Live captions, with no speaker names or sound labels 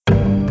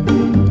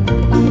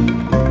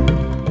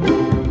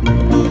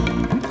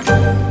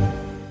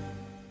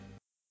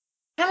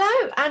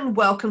and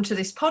welcome to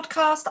this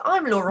podcast.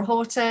 I'm Laura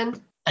Horton.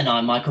 And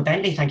I'm Michael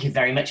Bentley. Thank you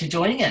very much for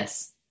joining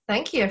us.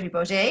 Thank you,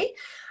 everybody.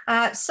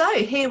 So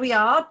here we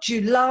are,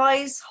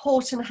 July's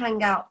Horton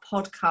Hangout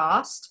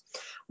podcast.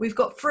 We've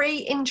got 3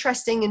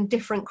 interesting and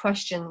different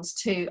questions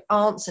to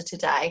answer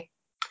today.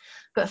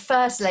 But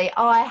firstly,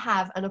 I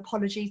have an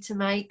apology to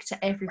make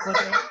to everybody.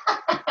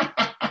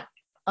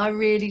 I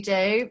really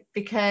do,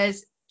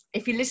 because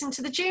if you listen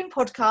to the June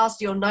podcast,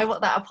 you'll know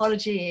what that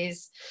apology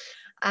is.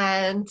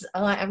 And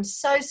I am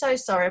so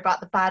sorry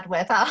about the bad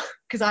weather,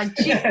 because I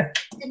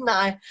didn't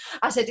I?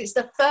 I said it's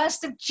the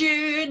 1st of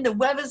June, the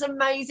weather's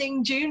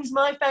amazing, June's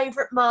my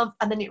favourite month,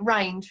 and then it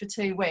rained for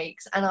 2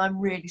 weeks, and I'm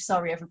really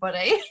sorry,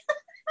 everybody.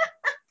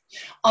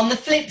 On the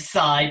flip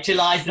side,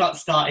 July's not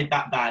started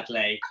that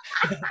badly.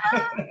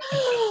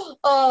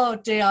 Oh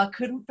dear, I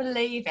couldn't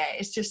believe it.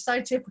 It's just so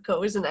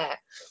typical, isn't it?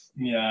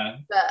 Yeah.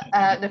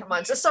 But never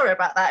mind. So sorry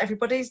about that,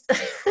 everybody.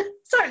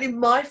 Certainly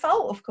my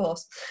fault, of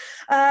course.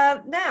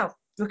 Now,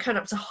 we're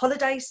coming up to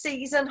holiday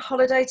season,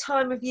 holiday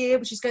time of year,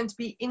 which is going to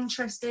be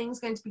interesting. It's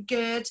going to be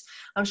good.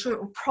 I'm sure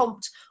it will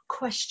prompt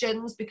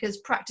questions because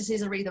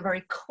practices are either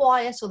very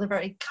quiet or they're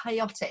very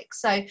chaotic.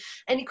 So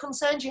any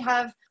concerns you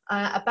have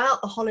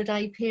about the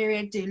holiday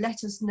period, do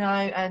let us know,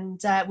 and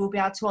we'll be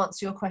able to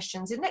answer your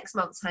questions in next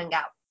month's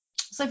Hangout.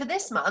 So for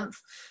this month,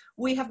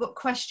 we have got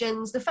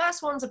questions. The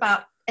first one's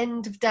about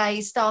end of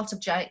day, start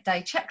of day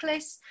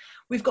checklists.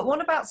 We've got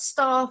one about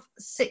staff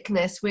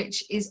sickness,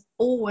 which is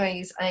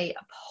always a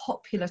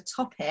popular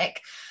topic,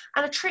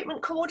 and a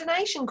treatment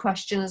coordination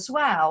question as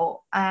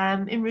well,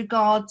 in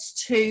regards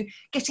to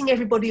getting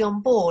everybody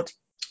on board.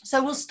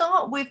 So we'll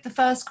start with the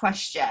first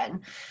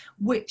question,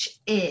 which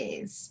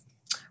is,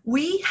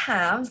 we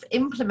have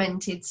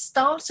implemented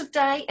start of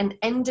day and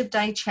end of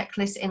day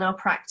checklists in our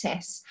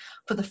practice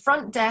for the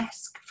front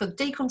desk, for the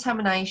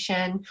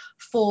decontamination,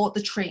 for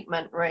the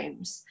treatment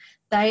rooms.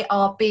 They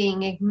are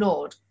being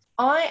ignored.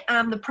 I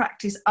am the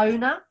practice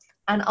owner,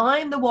 and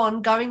I'm the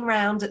one going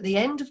round at the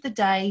end of the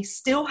day,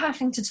 still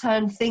having to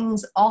turn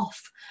things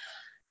off.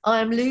 I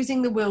am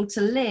losing the will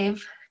to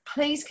live.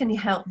 Please, can you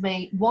help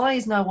me? Why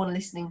is no one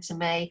listening to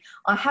me?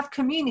 I have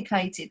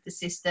communicated the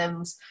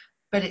systems,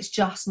 but it's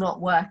just not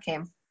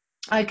working.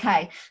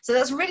 Okay, so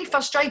that's really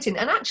frustrating,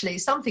 and actually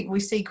it's something we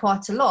see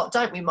quite a lot,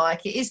 don't we,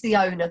 Mike? It is the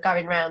owner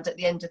going round at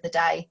the end of the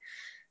day,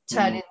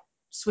 turning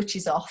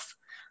switches off,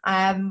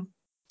 and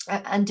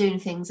doing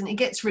things, and it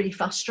gets really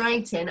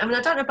frustrating. I mean,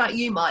 I don't know about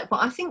you, Mike,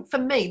 but I think for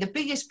me the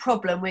biggest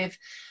problem with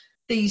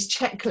these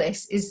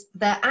checklists is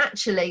they're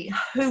actually,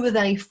 who are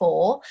they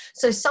for?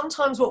 So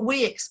sometimes what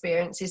we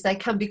experience is they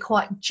can be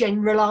quite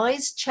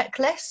generalized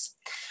checklists,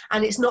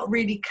 and it's not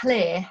really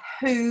clear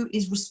who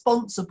is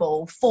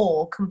responsible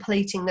for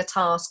completing the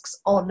tasks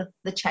on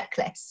the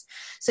checklist.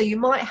 So you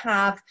might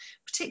have,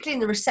 particularly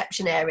in the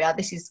reception area,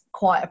 this is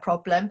quite a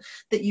problem,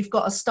 that you've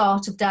got a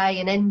start of day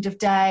and end of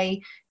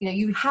day. You know,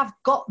 you have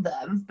got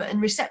them, but in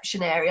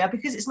reception area,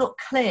 because it's not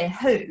clear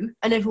who,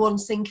 and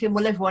everyone's thinking,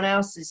 well, everyone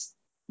else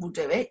will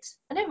do it,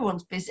 and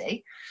everyone's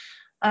busy.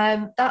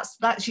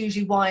 That's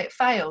usually why it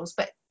fails.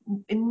 But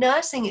in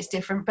nursing, it's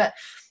different. But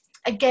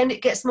again,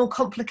 it gets more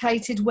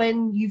complicated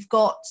when you've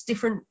got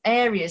different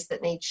areas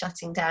that need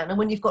shutting down, and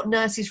when you've got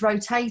nurses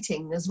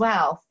rotating as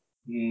well.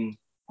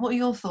 What are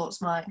your thoughts,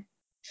 Mike?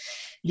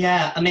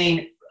 Yeah, I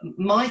mean,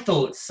 my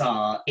thoughts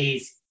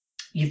is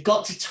you've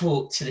got to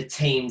talk to the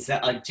teams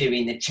that are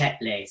doing the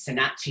checklist and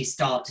actually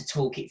start to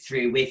talk it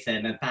through with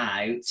them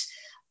about,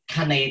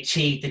 can they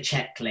achieve the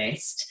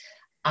checklist?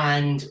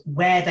 And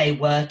where they're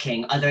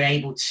working, are they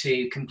able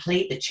to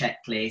complete the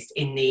checklist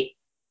in the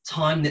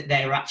time that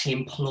they're actually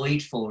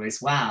employed for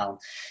as well?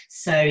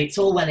 So it's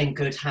all well and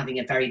good having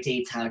a very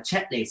detailed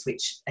checklist,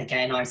 which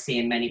again I see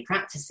in many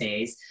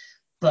practices,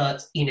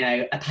 but you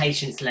know, a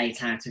patient's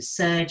late out of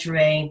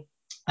surgery,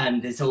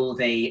 there's all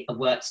the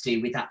work to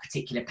do with that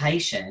particular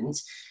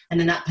patient, and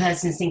then that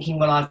person's thinking,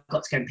 well, I've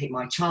got to go and pick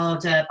my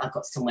child up, I've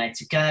got somewhere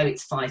to go,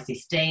 it's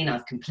 5:15,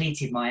 I've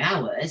completed my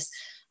hours,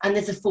 and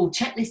there's a full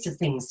checklist of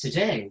things to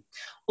do.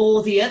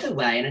 Or the other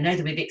way, and I know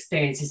that we've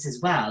experienced this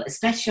as well,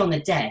 especially on the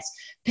desk,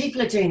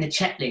 people are doing the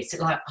checklist at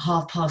like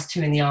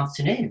 2:30 in the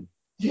afternoon.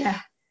 Yeah.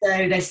 So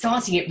they're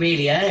starting it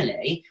really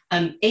early,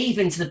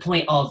 even to the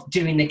point of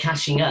doing the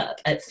cashing up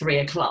at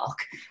 3:00,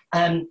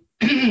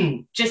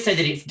 just so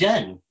that it's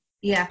done.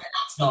 Yeah. And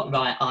that's not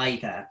right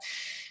either.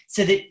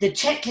 So the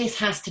checklist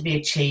has to be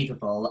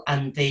achievable,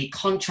 and the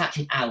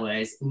contracted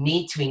hours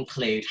need to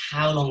include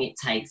how long it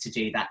takes to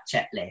do that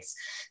checklist.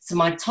 So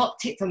my top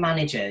tip for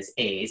managers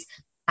is,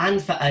 and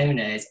for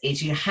owners,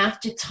 is you have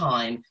to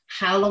time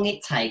how long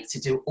it takes to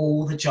do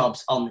all the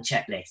jobs on the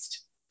checklist.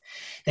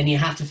 Then you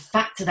have to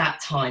factor that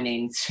time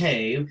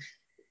into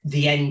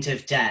the end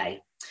of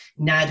day.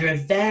 Now, there are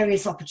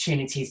various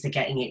opportunities for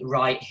getting it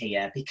right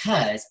here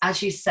because,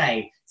 as you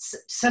say,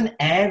 some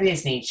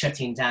areas need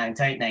shutting down,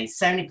 don't they?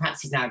 So many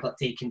practices now have got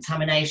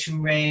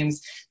decontamination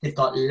rooms, they've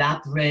got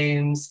lab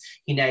rooms,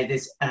 you know,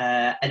 there's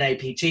an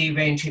OPG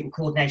room, treatment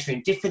coordination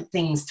room, different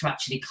things to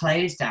actually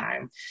close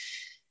down.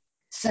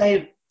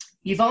 So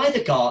you've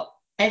either got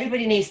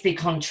everybody needs to be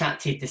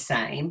contracted the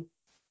same,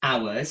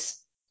 hours.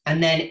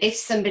 And then if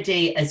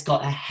somebody has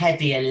got a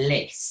heavier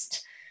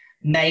list,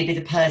 maybe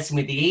the person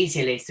with the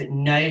easier list that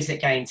knows they're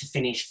going to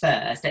finish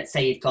first, let's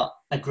say you've got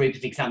a group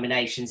of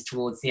examinations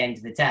towards the end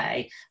of the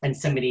day and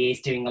somebody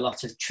is doing a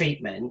lot of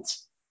treatment,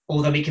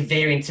 although we can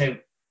veer into,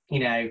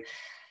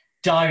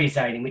 diary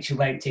zoning, which we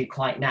won't do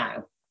quite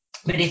now.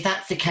 But if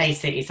that's the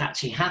case that it's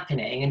actually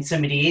happening and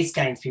somebody is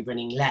going to be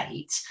running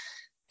late,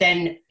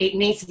 then it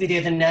needs to be the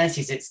other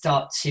nurses that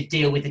start to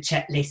deal with the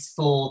checklist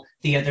for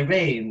the other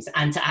rooms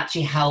and to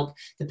actually help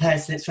the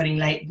person that's running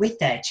late with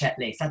their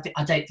checklist.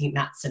 I don't think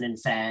that's an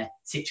unfair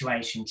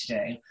situation to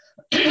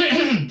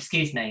do.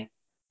 Excuse me.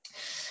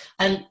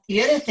 And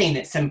the other thing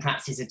that some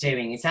practices are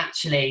doing is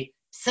actually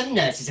some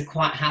nurses are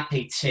quite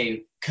happy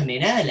to come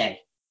in early.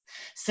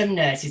 Some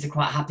nurses are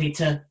quite happy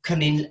to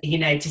come in,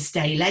 to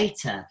stay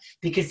later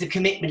because the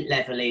commitment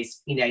level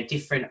is,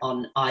 different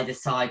on either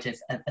side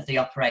of the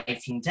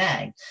operating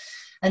day.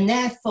 And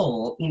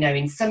therefore,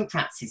 in some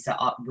practices that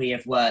we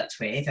have worked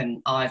with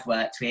and I've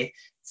worked with,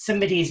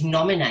 somebody is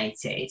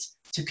nominated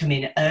to come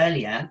in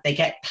earlier. They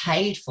get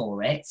paid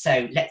for it.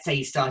 So let's say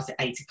you start at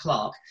 8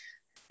 o'clock.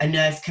 A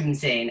nurse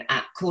comes in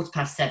at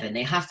 7:15.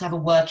 They have to have a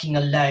working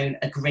alone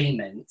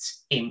agreement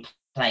in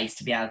place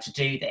to be able to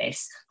do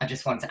this. I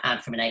just want to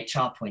add from an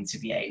HR point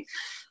of view.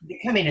 They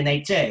come in and they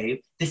do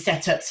the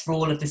setups for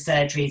all of the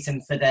surgeries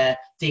and for the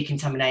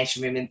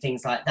decontamination room and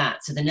things like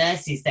that. So the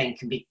nurses then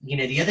can be,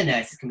 the other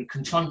nurses can be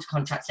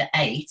contracted at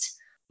 8,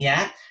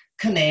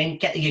 come in,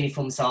 get the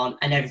uniforms on,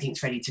 and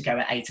everything's ready to go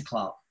at 8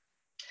 o'clock.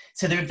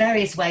 So there are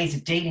various ways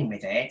of dealing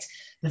with it.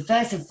 But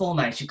first and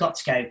foremost, you've got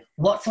to go,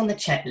 what's on the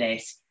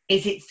checklist?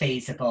 Is it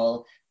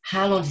feasible?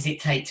 How long does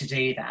it take to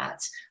do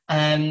that?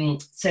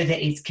 So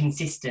that it's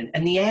consistent.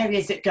 And the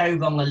areas that go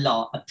wrong a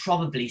lot are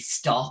probably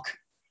stock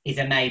is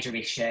a major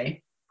issue.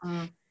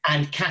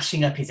 And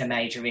cashing up is a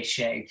major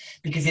issue.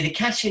 Because if the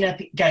cashing up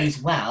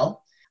goes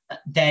well,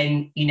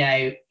 then,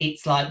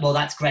 it's like, well,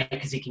 that's great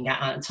because we can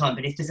get out in time.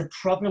 But if there's a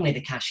problem with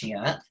the cashing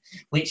up,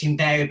 which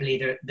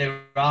invariably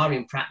there are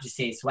in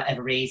practices for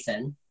whatever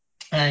reason,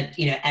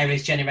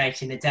 errors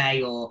generated in the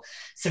day or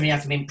something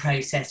hasn't been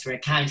processed or a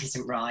count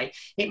isn't right,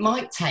 it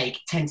might take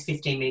 10 to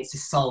 15 minutes to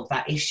solve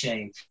that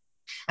issue.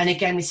 And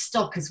again, with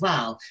stock as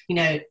well,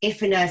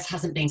 if a nurse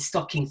hasn't been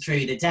stocking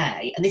through the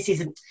day, and this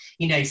isn't,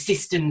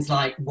 systems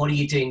like what are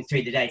you doing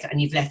through the day,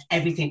 and you've left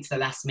everything to the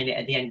last minute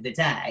at the end of the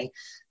day,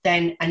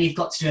 then, and you've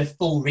got to do a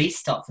full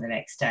restock for the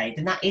next day,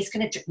 then that is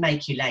going to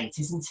make you late,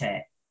 isn't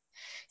it?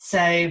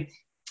 So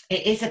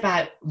it is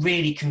about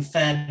really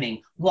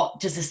confirming what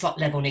does the stock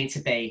level need to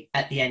be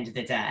at the end of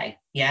the day,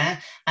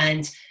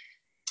 And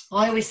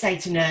I always say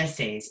to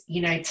nurses,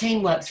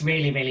 teamwork's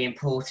really, really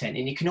important,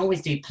 and you can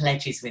always do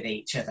pledges with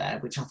each other,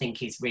 which I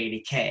think is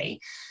really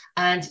key.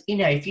 And,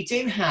 if you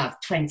do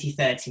have 20,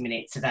 30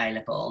 minutes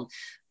available,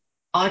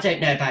 I don't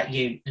know about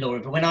you,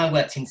 Laura, but when I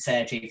worked in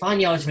surgery, if I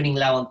knew I was running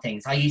low on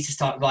things, I used to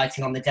start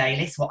writing on the day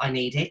list what I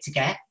needed to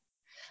get.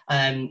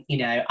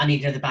 I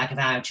need another bag of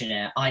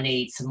Alginate, I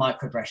need some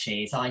micro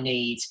brushes, I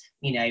need,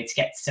 to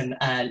get some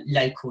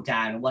local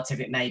down or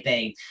whatever it may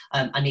be,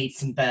 I need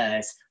some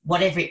burrs,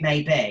 whatever it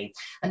may be.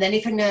 And then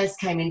if a nurse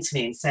came into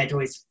me and said,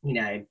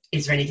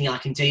 is there anything I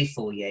can do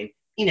for you?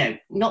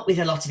 Not with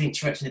a lot of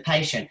interrupting the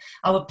patient,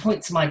 I would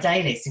point to my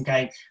day list and go,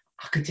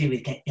 I could do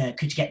with,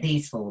 could you get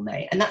these for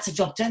me? And that's a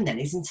job done then,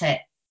 isn't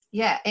it?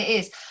 Yeah, it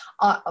is.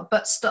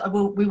 But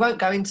we won't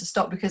go into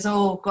stock because,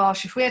 oh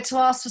gosh, if we had to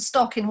ask for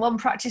stock in one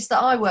practice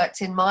that I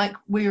worked in, Mike,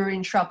 we were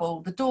in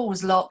trouble. The door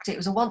was locked. It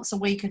was a once a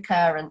week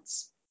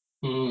occurrence.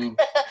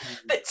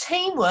 But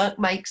teamwork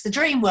makes the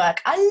dream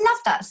work. I love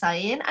that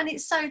saying, and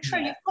it's so true.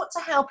 You've got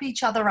to help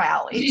each other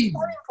out. It's so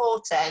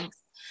important.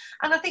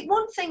 And I think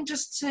one thing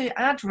just to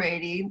add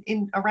really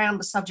in around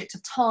the subject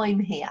of time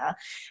here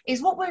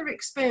is what we're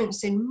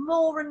experiencing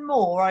more and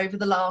more over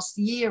the last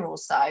year or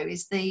so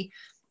is the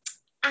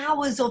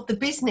hours of the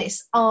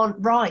business aren't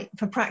right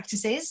for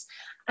practices,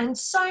 and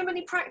so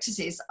many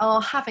practices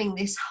are having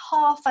this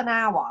half an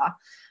hour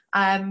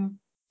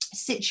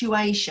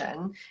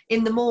situation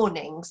in the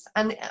mornings,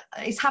 and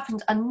it's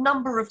happened a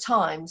number of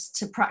times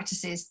to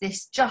practices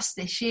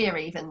this year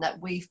even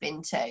that we've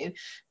been to.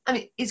 I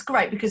mean, it's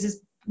great because there's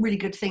really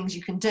good things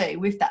you can do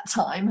with that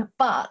time,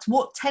 but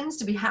what tends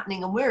to be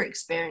happening and we're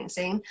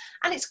experiencing,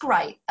 and it's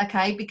great,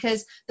 okay,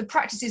 because the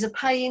practices are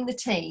paying the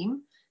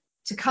team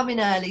to come in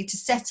early, to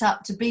set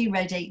up, to be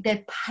ready.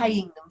 They're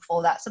paying them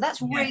for that. So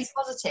that's really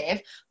positive.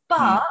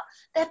 But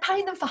they're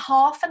paying them for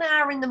half an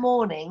hour in the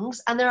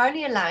mornings and they're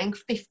only allowing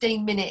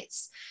 15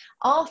 minutes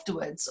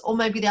afterwards, or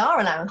maybe they are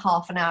allowing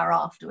half an hour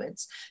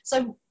afterwards.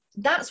 So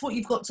that's what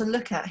you've got to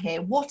look at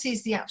here. What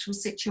is the actual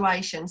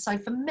situation? So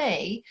for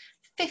me,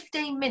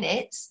 15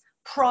 minutes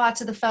prior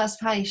to the first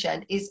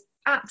patient is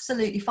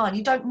absolutely fine.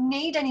 You don't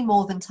need any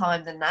more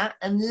time than that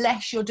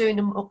unless you're doing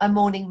a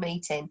morning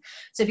meeting.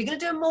 So if you're going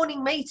to do a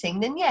morning meeting,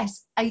 then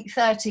yes,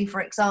 8:30 for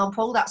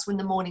example, that's when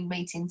the morning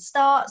meeting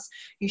starts.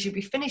 You should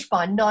be finished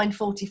by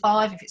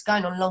 9:45. If it's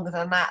going on longer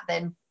than that,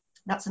 then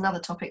That's another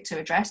topic to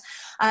address.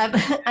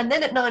 And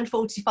then at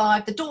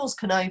 9:45, the doors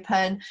can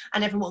open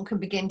and everyone can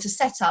begin to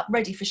set up,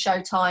 ready for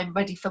showtime,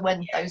 ready for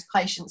when those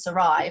patients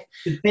arrive.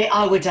 The bit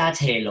I would add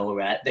here,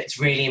 Laura, that's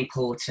really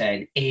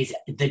important is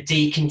the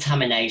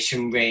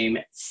decontamination room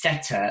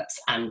setups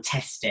and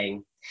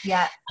testing.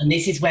 Yeah. And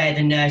this is where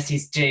the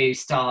nurses do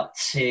start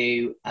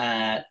to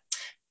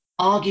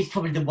argue is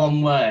probably the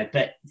one word,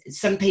 but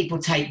some people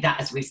take that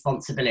as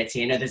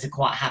responsibility and others are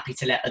quite happy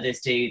to let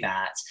others do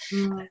that.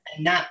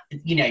 And that,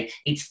 you know,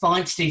 it's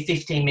fine to do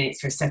 15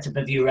 minutes for a setup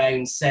of your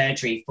own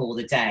surgery for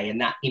the day.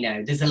 And that, you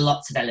know, there's a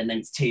lots of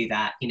elements to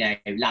that, you know,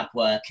 lab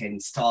work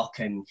and stock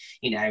and,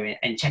 you know,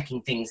 and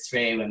checking things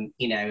through and,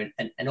 you know,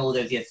 and all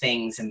of your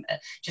things and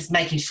just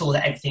making sure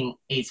that everything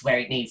is where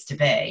it needs to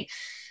be.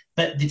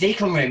 But the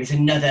decon room is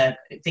another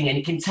thing, and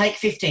it can take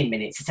 15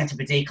 minutes to set up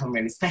a decon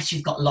room, especially if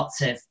you've got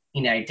lots of,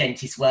 you know,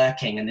 dentists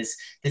working, and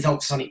there's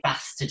ultrasonic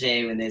baths to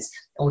do, and there's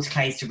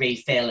autoclaves to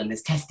refill, and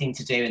there's testing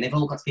to do, and they've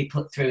all got to be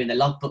put through, and the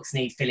logbooks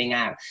need filling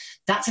out.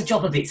 That's a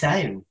job of its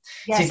own.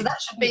 Yeah, so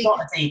that should you've be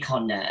got a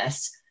decon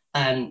nurse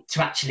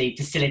to actually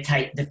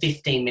facilitate the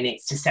 15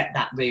 minutes to set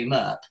that room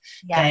up.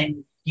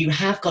 Then you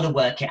have got to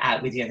work it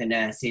out with the other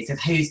nurses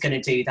of who's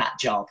going to do that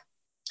job.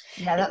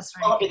 Yeah, that's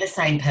It can't be the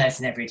same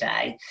person every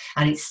day,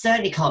 and it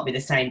certainly can't be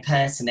the same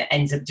person that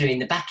ends up doing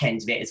the back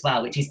end of it as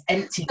well, which is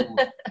empty.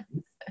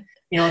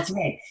 You know what I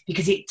mean?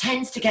 Because it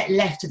tends to get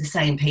left to the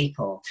same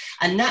people,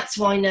 and that's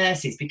why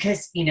nurses,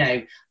 because you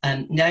know,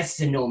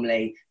 nurses are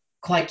normally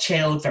quite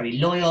chilled, very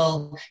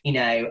loyal. You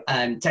know,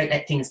 don't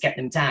let things get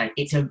them down.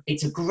 It's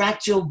a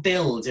gradual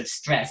build of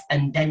stress,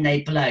 and then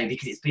they blow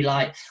because it's be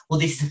like, well,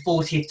 this is the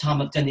 40th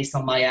time I've done this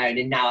on my own,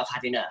 and now I've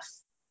had enough.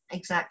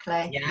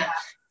 Exactly. Yeah.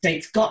 So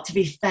it's got to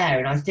be fair.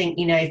 And I think,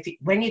 you know,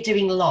 when you're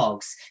doing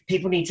logs,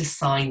 people need to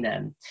sign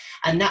them.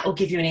 And that will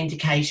give you an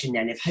indication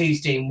then of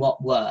who's doing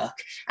what work.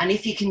 And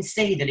if you can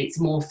see that it's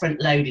more front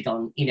loaded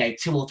on, you know,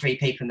 2 or 3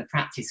 people in the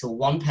practice or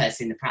 1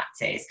 person in the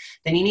practice,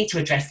 then you need to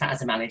address that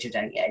as a manager,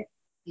 don't you?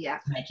 Yeah.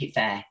 To make it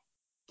fair.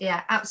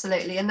 Yeah,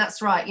 absolutely. And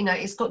that's right. You know,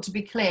 it's got to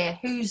be clear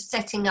who's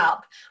setting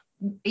up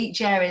each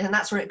area, and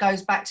that's where it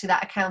goes back to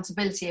that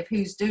accountability of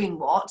who's doing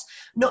what.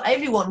 Not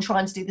everyone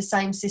trying to do the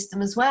same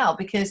system as well,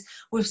 because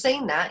we've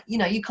seen that, you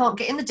know, you can't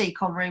get in the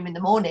decon room in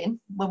the morning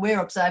when we're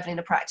observing in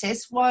a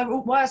practice. Why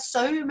are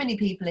so many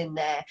people in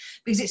there?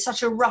 Because it's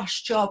such a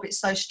rush job,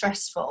 it's so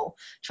stressful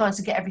trying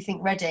to get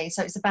everything ready.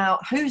 So it's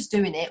about who's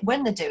doing it,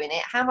 when they're doing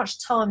it, how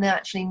much time they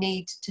actually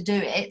need to do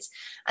it,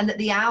 and that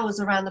the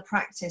hours around the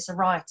practice are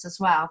right as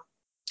well.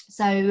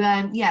 So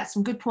yeah,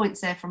 some good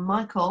points there from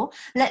Michael.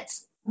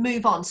 Let's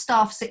move on.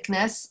 Staff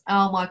sickness,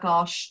 oh my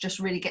gosh, just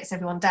really gets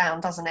everyone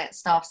down, doesn't it?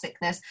 Staff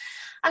sickness.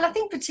 And I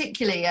think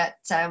particularly at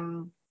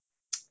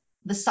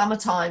the summer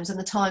times and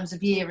the times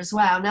of year as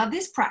well. Now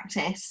this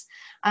practice,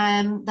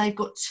 they've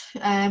got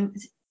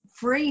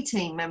 3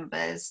 team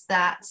members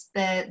that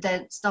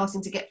they're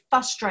starting to get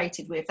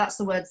frustrated with. That's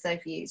the words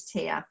they've used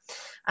here,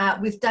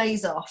 with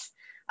days off.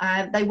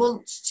 They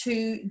want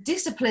to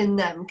discipline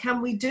them.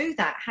 Can we do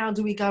that? How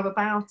do we go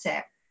about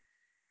it?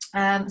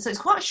 So it's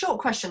quite a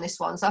short question, this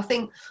one. So I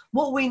think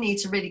what we need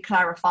to really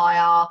clarify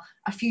are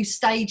a few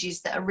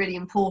stages that are really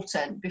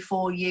important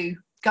before you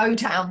go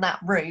down that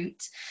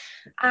route,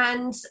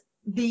 and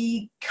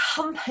the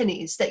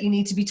companies that you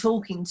need to be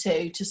talking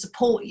to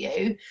support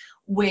you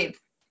with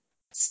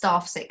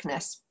staff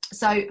sickness.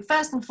 So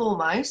first and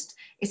foremost,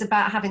 it's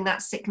about having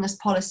that sickness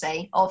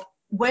policy of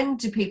when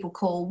do people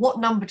call, what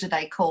number do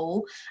they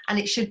call, and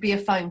it should be a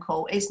phone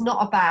call. It's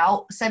not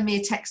about send me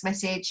a text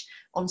message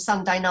on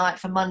Sunday night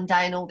for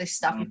Monday and all this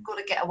stuff. We've got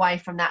to get away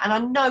from that. And I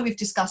know we've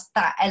discussed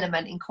that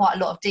element in quite a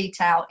lot of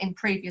detail in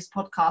previous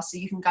podcasts, so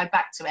you can go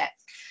back to it.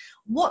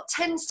 What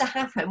tends to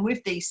happen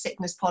with these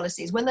sickness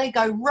policies when they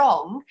go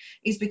wrong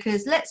is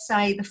because, let's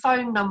say, the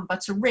phone number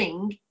to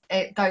ring,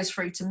 it goes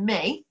through to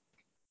me,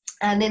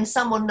 and then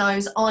someone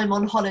knows I'm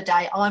on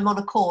holiday, I'm on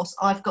a course,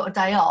 I've got a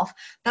day off.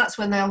 That's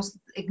when they'll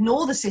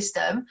ignore the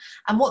system,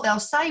 and what they'll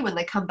say when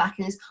they come back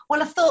is,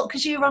 well, I thought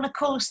because you were on a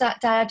course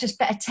that day, I just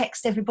better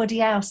text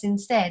everybody else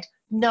instead.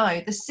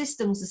 No, the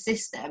system's the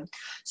system.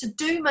 So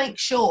do make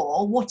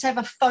sure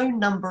whatever phone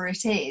number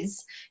it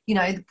is, you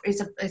know,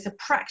 it's a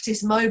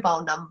practice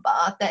mobile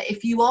number, that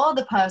if you are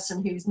the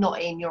person who's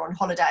not in, you're on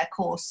holiday, a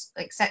course,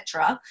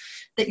 etc.,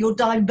 that you're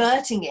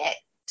diverting it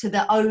to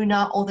the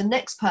owner or the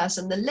next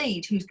person, the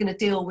lead, who's going to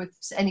deal with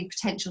any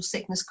potential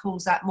sickness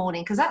calls that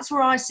morning. Because that's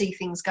where I see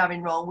things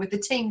going wrong, with the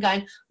team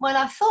going, well,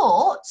 I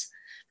thought,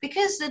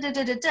 because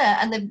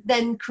and they've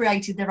then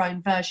created their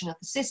own version of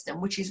the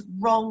system, which is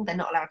wrong. They're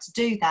not allowed to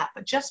do that,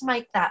 but just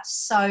make that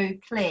so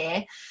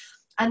clear.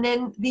 And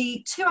then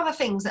the 2 other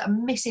things that are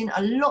missing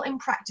a lot in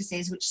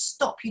practices, which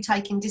stop you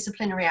taking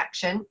disciplinary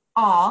action,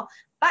 are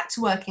back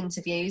to work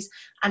interviews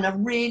and a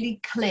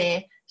really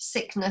clear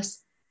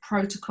sickness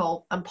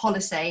protocol and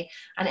policy.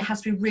 And it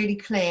has to be really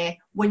clear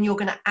when you're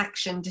going to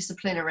action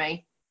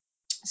disciplinary.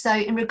 So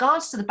in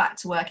regards to the back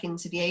to work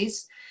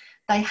interviews,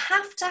 they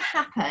have to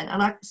happen,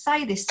 and I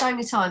say this so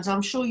many times,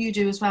 I'm sure you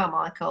do as well,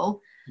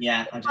 Michael,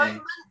 Yeah, I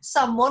do.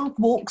 Someone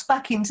walks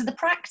back into the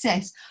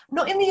practice,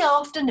 not in the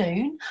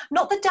afternoon,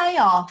 not the day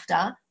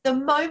after, the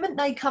moment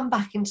they come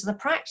back into the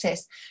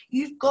practice,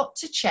 you've got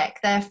to check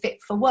they're fit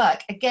for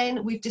work.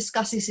 Again, we've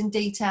discussed this in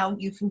detail.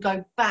 You can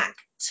go back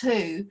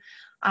to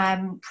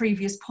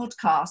previous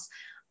podcasts.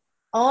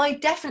 I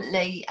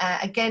definitely,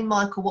 again,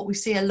 Michael, what we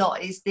see a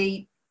lot is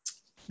the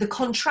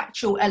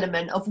contractual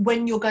element of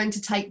when you're going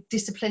to take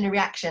disciplinary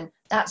action.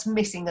 That's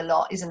missing a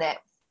lot, isn't it?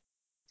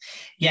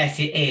 Yes,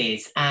 it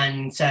is.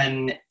 And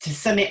to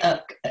sum it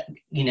up,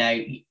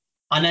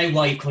 I know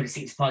why you call it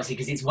sickness policy,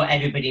 because it's what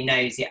everybody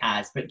knows it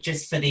as, but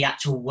just for the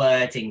actual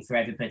wording for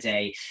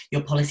everybody,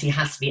 your policy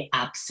has to be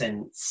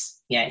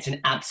absence. Yeah, it's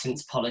an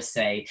absence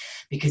policy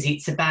because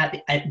it's about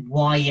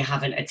why you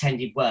haven't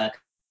attended work.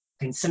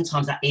 And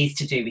sometimes that is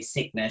to do with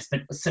sickness,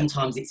 but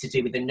sometimes it's to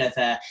do with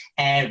another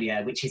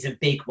area, which is a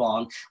big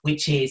one,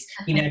 which is,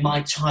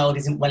 my child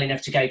isn't well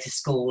enough to go to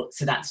school,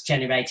 so that's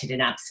generated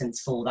an absence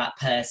for that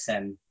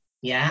person.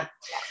 Yeah.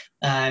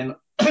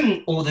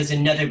 Or there's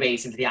another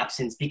reason for the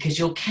absence, because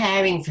you're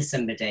caring for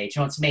somebody. Do you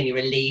know what I mean? You're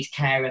a lead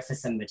carer for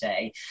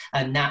somebody,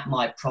 and that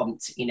might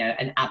prompt,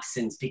 an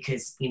absence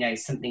because,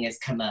 something has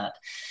come up.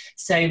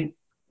 So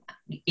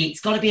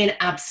it's got to be an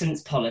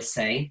absence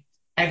policy.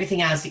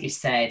 Everything else that you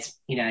said,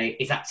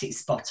 is absolutely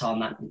spot on.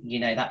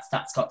 That,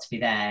 that's got to be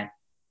there.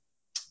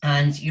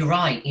 And you're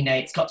right,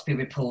 it's got to be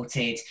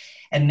reported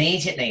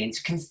immediately, and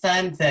to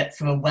confirm that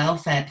from a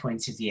welfare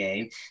point of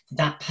view,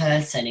 that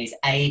person is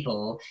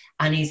able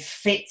and is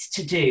fit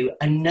to do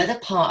another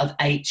part of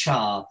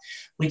HR,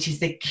 which is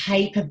the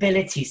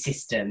capability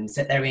systems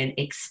that they're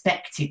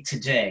expected to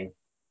do.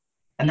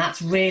 And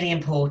that's really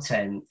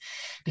important,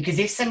 because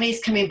if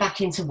somebody's coming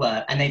back into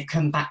work and they've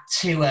come back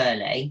too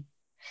early,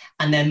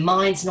 and their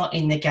mind's not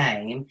in the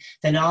game,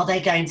 then are they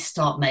going to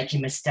start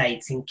making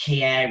mistakes in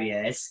key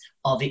areas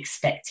of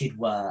expected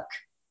work?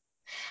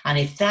 And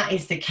if that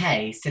is the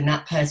case, then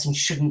that person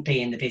shouldn't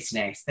be in the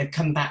business. They've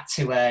come back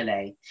too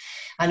early.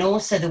 And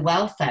also the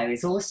welfare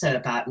is also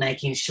about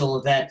making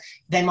sure that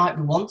they might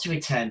want to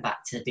return back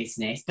to the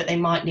business, but they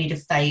might need a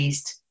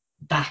phased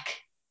back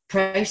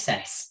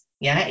process.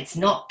 Yeah, it's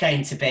not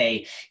going to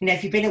be,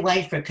 if you've been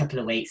away for a couple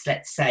of weeks,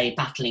 let's say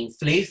battling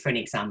flu, for an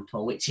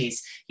example, which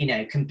is,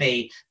 can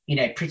be,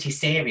 pretty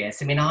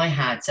serious. I mean, I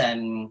had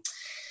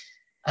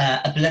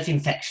a blood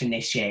infection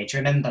this year, do you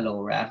remember,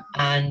 Laura?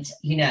 And,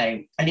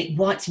 and it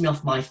wiped me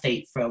off my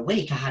feet for a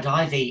week. I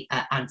had IV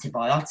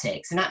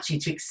antibiotics, and actually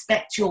to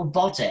expect your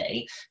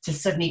body to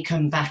suddenly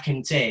come back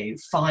and do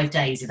 5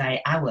 days of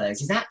 8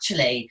 hours is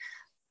actually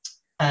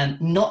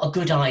not a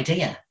good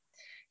idea.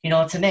 You know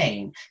what I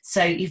mean?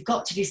 So you've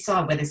got to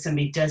decide whether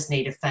somebody does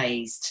need a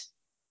phased,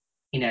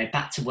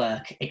 back to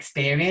work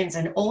experience,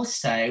 and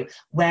also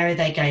where are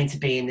they going to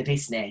be in the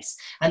business.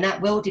 And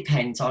that will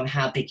depend on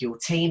how big your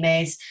team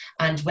is,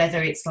 and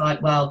whether it's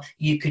like, well,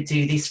 you could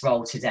do this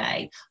role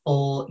today,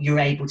 or you're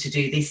able to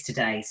do this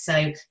today.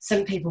 So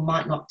some people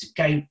might not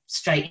go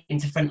straight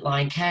into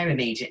frontline care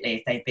immediately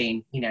if they've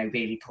been,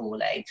 really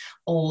poorly,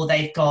 or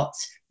they've got,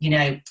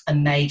 a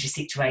major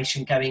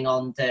situation going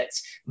on that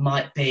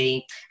might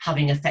be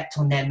having effect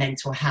on their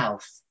mental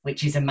health,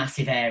 which is a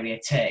massive area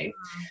too.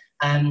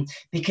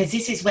 Because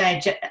this is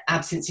where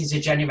absences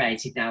are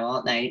generated now,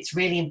 aren't they? It's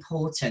really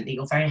important that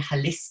you're very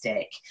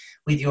holistic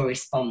with your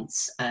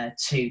response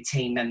to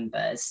team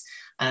members,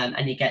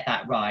 and you get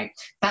that right.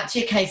 Back to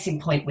your case in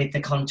point with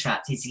the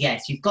contract is,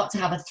 yes, you've got to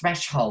have a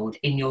threshold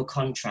in your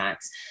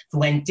contracts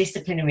for when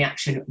disciplinary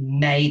action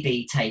may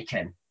be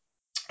taken.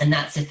 And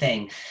that's the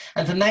thing.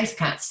 And for most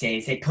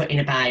practices, they put in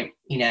about,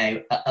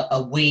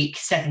 a week,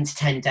 7 to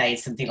 10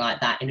 days, something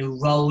like that, in a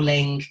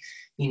rolling,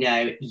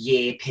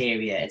 year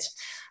period.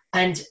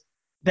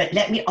 But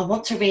I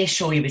want to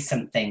reassure you with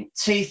something.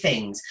 2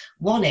 things.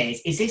 One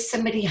is if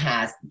somebody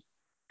has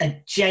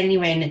a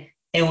genuine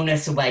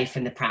illness away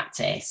from the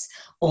practice,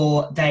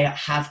 or they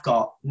have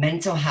got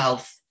mental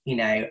health,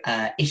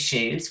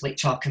 issues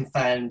which are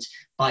confirmed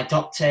by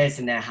doctors,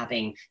 and they're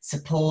having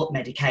support,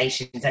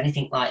 medications,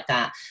 anything like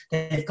that.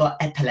 They've got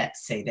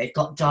epilepsy, they've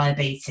got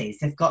diabetes,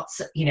 they've got,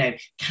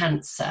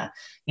 cancer,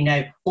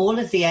 all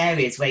of the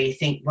areas where you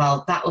think,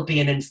 well, that would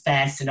be an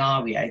unfair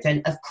scenario,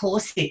 then of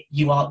course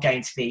you are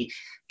going to be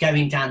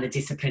going down the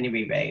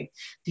disciplinary route.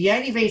 The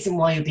only reason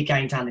why you'll be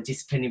going down the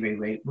disciplinary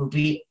route will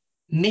be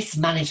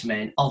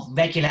mismanagement of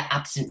regular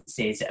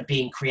absences that are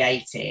being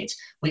created,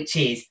 which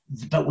is,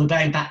 but we're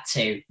going back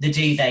to the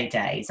duvet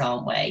days,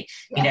 aren't we?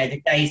 Yeah.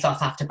 The days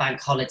off after bank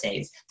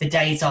holidays, the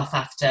days off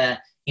after,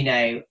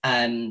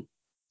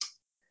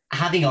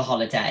 having a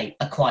holiday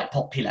are quite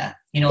popular.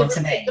 You know what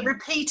I mean? The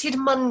repeated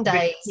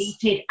Mondays.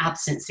 Repeated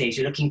absences.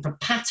 You're looking for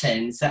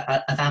patterns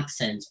of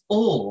absence,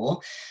 or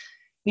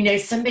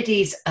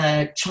somebody's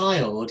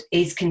child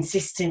is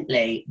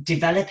consistently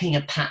developing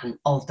a pattern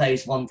of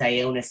those one-day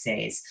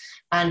illnesses.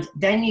 And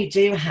then you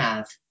do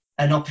have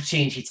an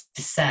opportunity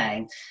to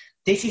say,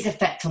 this is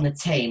effect on the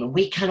team, and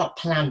we cannot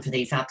plan for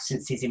these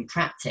absences in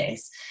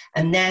practice.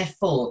 And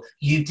therefore,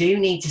 you do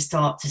need to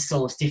start to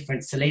source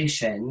different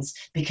solutions,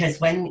 because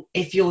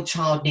if your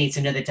child needs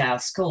another day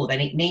of school,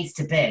 then it needs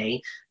to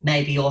be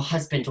maybe your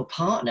husband or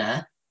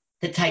partner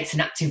that takes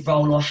an active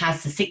role or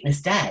has the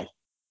sickness day,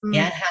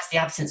 has the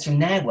absence from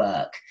their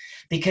work.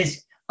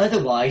 Because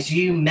otherwise,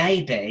 you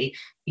may be,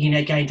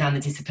 going down the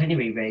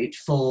disciplinary route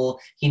for,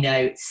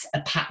 a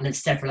pattern of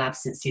several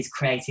absences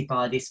created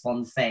by this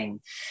one thing.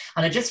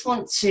 And I just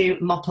want to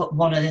mop up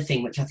one other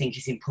thing, which I think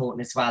is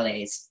important as well,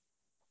 is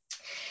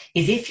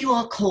if you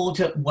are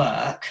called at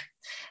work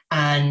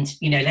and,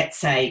 let's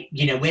say,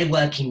 we're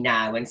working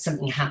now and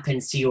something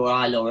happens to you or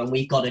I, Laura, and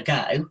we've got to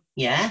go,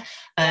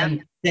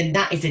 then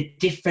that is a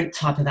different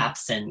type of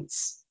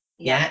absence.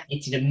 Yeah,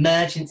 it's an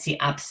emergency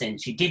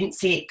absence. You didn't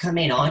see it come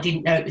in. I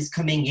didn't know it was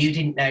coming. You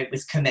didn't know it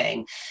was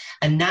coming.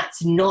 And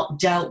that's not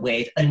dealt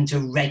with under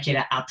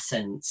regular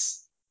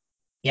absence.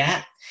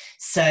 Yeah.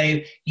 So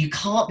you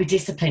can't be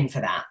disciplined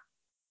for that.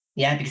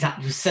 Yeah, because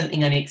that was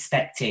something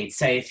unexpected.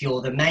 So if you're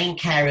the main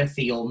carer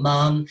for your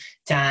mum,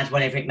 dad,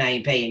 whatever it may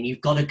be, and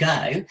you've got to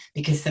go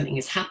because something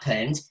has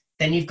happened,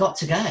 then you've got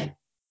to go.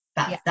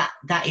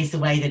 That is the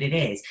way that it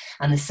is.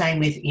 And the same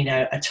with,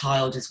 a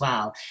child as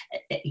well.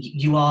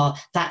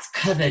 That's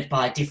covered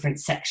by a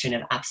different section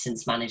of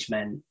absence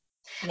management.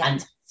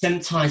 And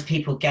sometimes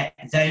people get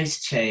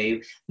those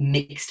two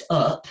mixed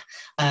up,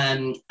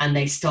 and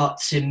they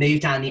start to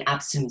move down the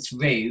absence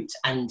route,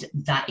 and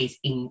that is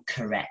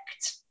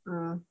incorrect.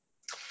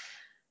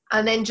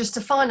 And then just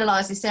to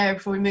finalise this area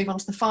before we move on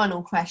to the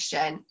final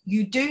question,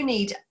 you do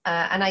need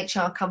an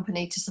HR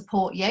company to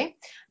support you.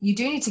 You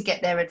do need to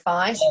get their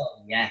advice.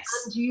 Oh, yes.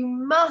 And you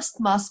must,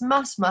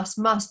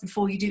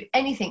 before you do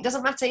anything,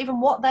 doesn't matter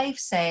even what they've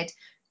said,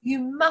 you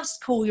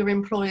must call your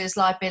employer's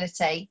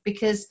liability,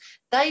 because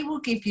they will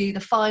give you the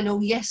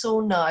final yes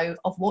or no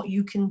of what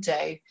you can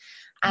do.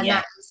 And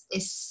that is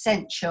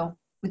essential.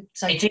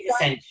 So it is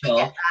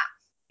essential.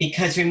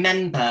 Because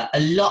remember, a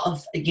lot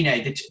of,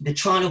 the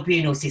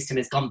tribunal system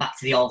has gone back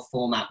to the old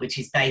format, which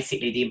is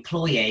basically the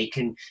employee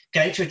can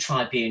go to a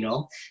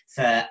tribunal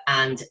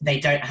and they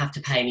don't have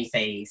to pay any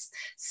fees.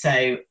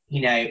 So,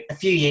 a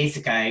few years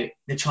ago,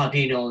 the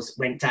tribunals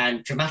went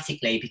down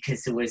dramatically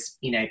because there was,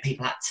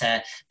 people had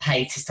to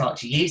pay to start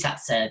to use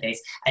that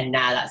service, and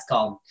now that's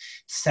gone.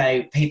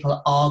 So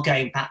people are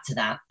going back to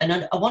that.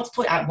 And I want to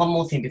point out one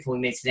more thing before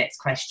we move to the next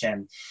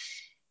question.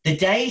 The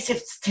days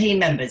of team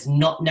members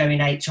not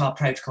knowing HR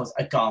protocols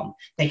are gone.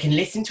 They can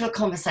listen to a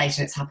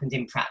conversation that's happened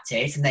in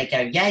practice and they go,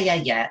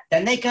 yeah.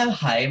 Then they go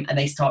home and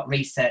they start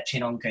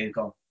researching on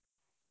Google.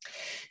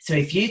 So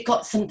if you've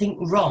got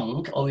something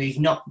wrong or you've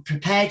not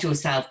prepared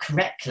yourself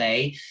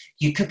correctly,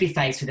 you could be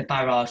faced with a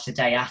barrage the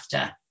day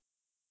after.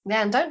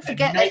 Yeah, and don't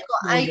forget they've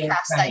got ACAS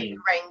they can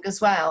ring as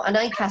well. And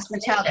ACAS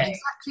will tell them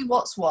exactly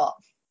what's what.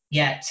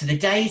 Yeah, so the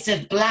days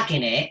of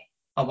blagging it,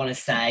 I want to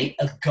say,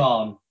 are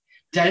gone.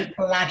 Don't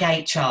blag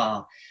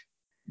HR.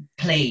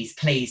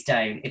 Please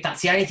don't. If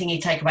that's the only thing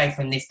you take away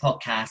from this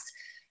podcast,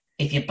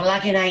 if you're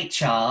blagging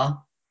HR,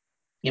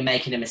 you're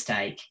making a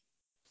mistake.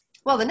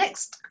 Well, the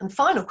next and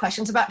final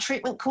question is about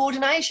treatment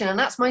coordination, and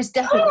that's most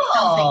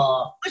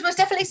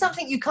definitely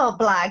something you can't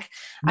blag.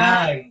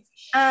 No.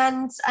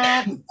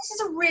 This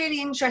is a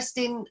really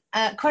interesting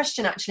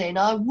question, actually, and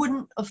I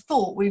wouldn't have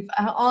thought we've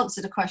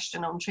answered a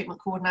question on treatment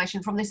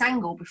coordination from this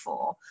angle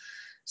before.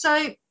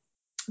 So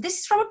this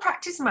is from a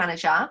practice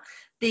manager.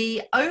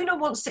 The owner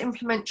wants to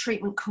implement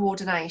treatment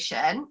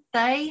coordination.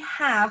 They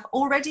have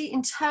already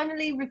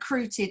internally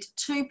recruited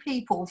 2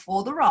 people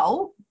for the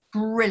role.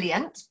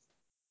 Brilliant.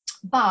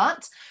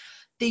 But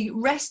the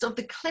rest of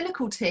the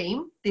clinical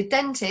team, the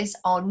dentists,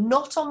 are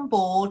not on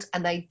board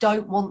and they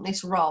don't want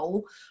this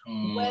role.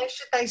 Where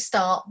should they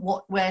start?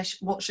 What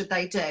should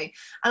they do? And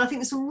I think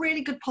there's some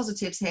really good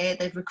positives here.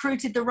 They've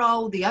recruited the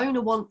role. The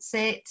owner wants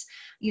it.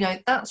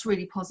 That's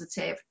really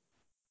positive.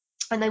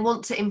 And they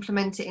want to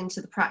implement it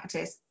into the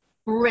practice.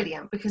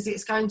 Brilliant, because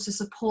it's going to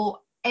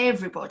support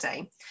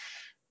everybody.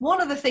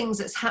 One of the things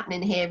that's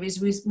happening here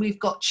is we've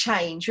got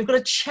change. We've got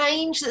a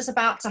change that's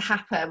about to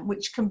happen,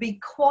 which can be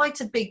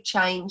quite a big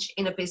change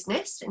in a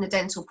business, in a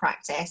dental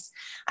practice.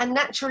 And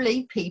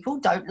naturally, people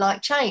don't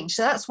like change.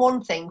 So that's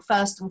one thing,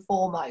 first and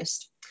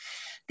foremost.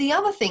 The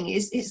other thing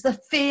is it's the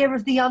fear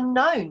of the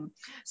unknown.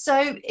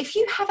 So if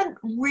you haven't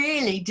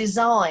really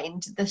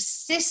designed the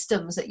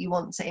systems that you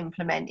want to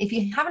implement, if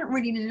you haven't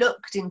really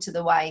looked into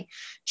the way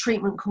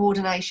treatment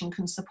coordination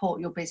can support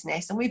your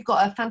business, and we've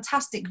got a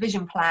fantastic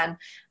vision plan.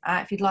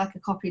 If you'd like a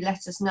copy,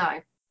 let us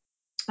know.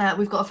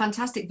 We've got a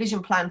fantastic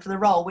vision plan for the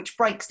role, which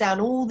breaks down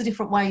all the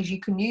different ways you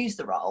can use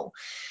the role.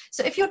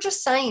 So if you're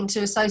just saying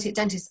to associate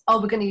dentists,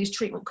 we're going to use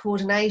treatment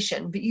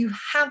coordination, but you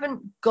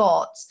haven't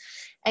got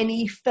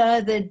any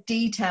further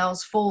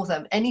details for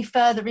them, any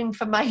further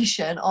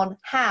information on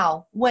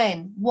how,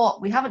 when, what,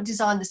 we haven't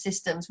designed the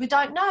systems, we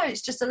don't know,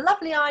 it's just a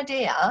lovely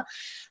idea,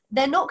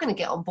 they're not going to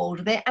get on board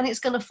with it and it's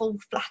going to fall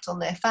flat on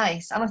their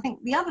face. And I think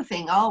the other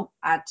thing I'll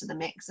add to the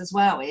mix as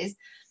well is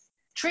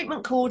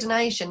treatment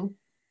coordination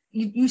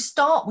you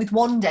start with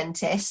one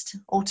dentist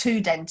or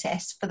two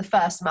dentists for the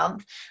first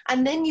month,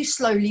 and then you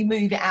slowly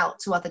move it out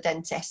to other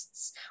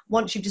dentists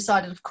once you've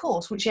decided, of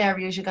course, which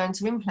areas you're going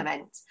to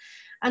implement.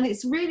 And it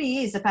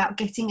really is about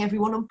getting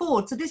everyone on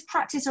board. So this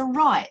practice are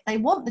right. They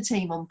want the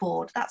team on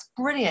board. That's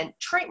brilliant.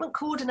 Treatment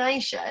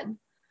coordination,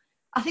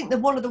 I think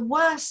that one of the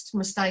worst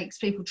mistakes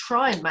people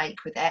try and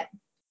make with it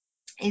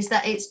is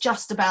that it's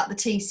just about the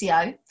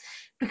TCO,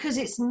 because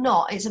it's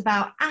not. It's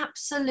about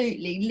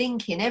absolutely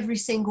linking every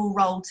single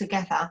role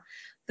together.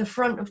 The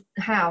front of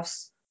the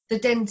house, the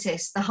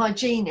dentist, the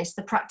hygienist,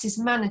 the practice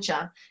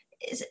manager.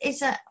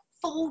 It's a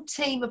full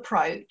team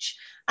approach,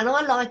 and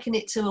I liken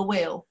it to a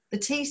wheel. The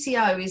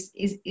TCO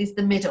is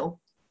the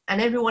middle,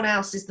 and everyone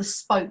else is the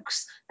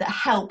spokes that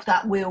help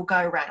that wheel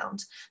go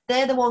round.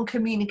 They're the one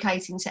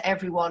communicating to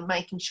everyone,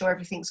 making sure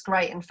everything's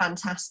great and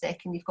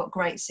fantastic and you've got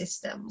great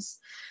systems.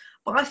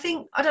 But I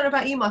think, I don't know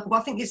about you, Michael,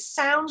 but I think it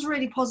sounds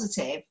really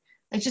positive.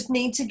 They just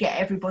need to get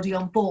everybody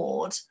on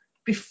board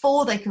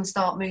before they can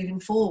start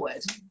moving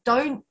forward.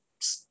 Don't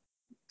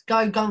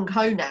go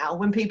gung-ho now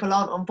when people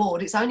aren't on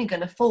board. It's only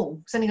going to fall.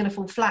 It's only going to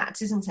fall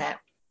flat, isn't it?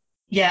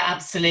 Yeah,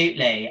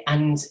 absolutely.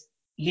 And,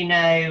 you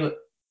know,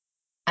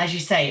 as you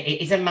say,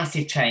 it is a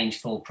massive change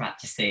for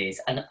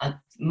practices. And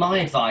my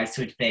advice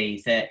would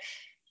be that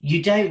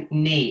you don't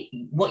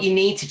need, what you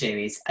need to do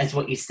is, as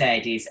what you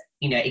said, is,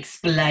 you know,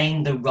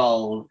 explain the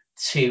role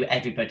to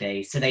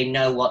everybody so they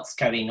know what's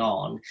going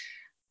on.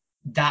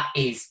 That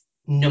is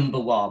number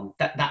one.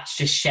 That's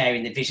just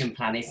sharing the vision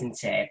plan,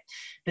 isn't it?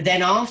 But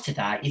then after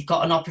that, you've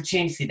got an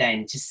opportunity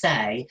then to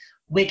say,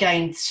 we're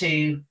going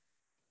to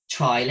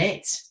trial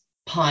it,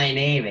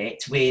 pioneer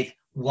it with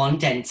one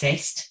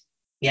dentist,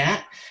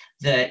 yeah,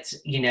 that,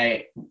 you know,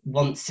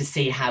 wants to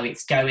see how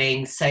it's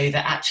going, so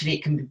that actually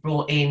it can be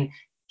brought in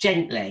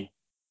gently,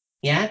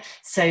 yeah,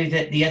 so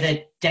that the other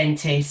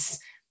dentists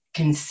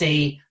can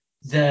see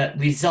the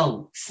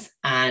results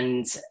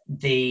and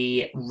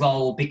the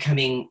role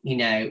becoming, you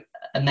know,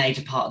 a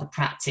major part of the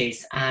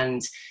practice,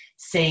 and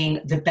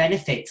seeing the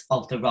benefits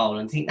of the role.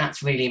 And I think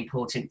that's really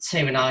important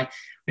too. And I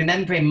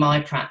remember in my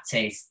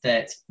practice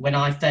that when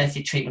I first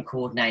did treatment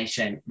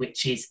coordination,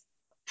 which is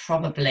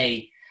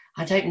probably,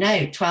 I don't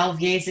know,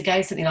 12 years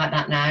ago, something like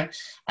that now,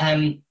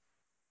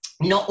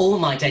 not all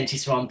my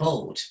dentists were on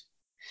board.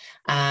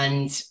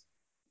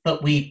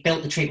 But we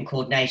built the treatment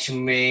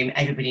coordination room.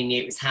 Everybody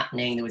knew it was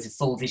happening. There was a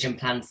full vision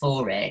plan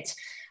for it.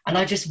 And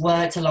I just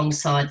worked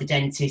alongside the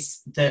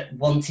dentists that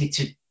wanted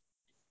to,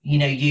 you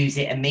know, use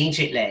it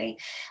immediately.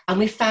 And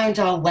we found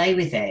our way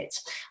with it.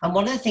 And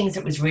one of the things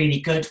that was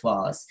really good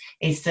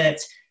is that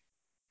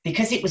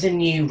because it was a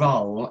new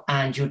role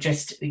and you're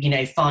just, you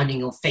know, finding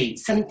your feet,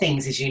 some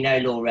things, as you know,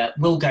 Laura,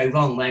 will go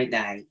wrong, won't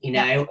they? You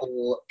know, yeah.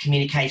 Or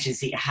communications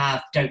that you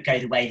have don't go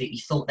the way that you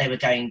thought they were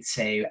going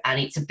to. And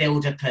it's a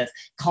build-up of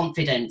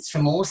confidence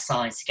from all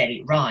sides to get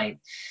it right.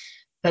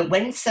 But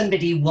when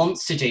somebody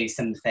wants to do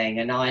something,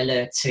 and I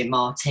alerted to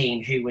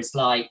Martine, who was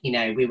like, you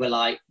know, we were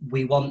like,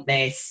 we want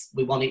this,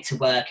 we want it to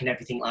work and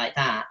everything like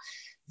that,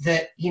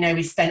 that, you know,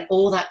 we spent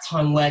all that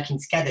time working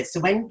together.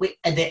 So when we,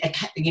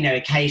 you know,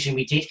 occasion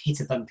we did hit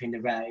a bump in the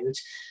road,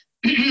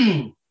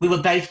 we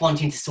were both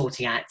wanting to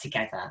sort it out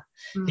together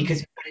because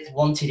we both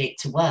wanted it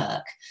to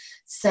work.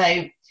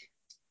 So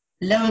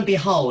lo and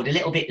behold, a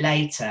little bit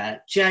later,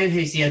 Joe,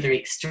 who's the other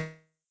extremely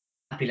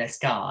fabulous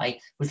guy,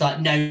 was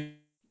like, no,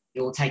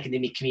 you're taking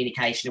the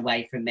communication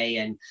away from me,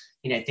 and,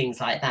 you know,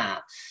 things like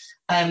that.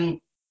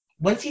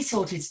 Once he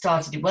sort of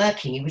started it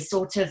working, he was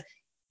sort of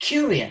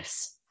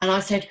curious. And I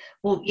said,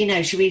 well, you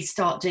know, should we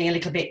start doing a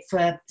little bit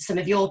for some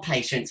of your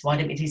patients? Why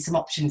don't we do some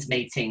options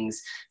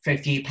meetings for a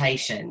few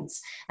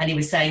patients? And he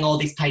was saying, oh,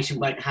 this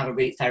patient won't have a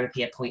root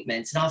therapy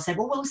appointment. And I said,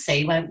 well, we'll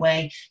see, won't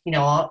we? You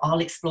know, I'll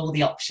explore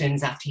the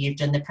options after you've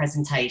done the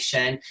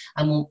presentation,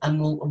 and we'll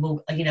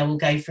you know, we'll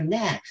go from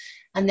there.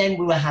 And then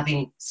we were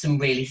having some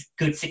really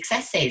good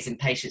successes, and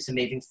patients were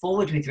moving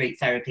forward with root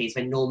therapies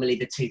when normally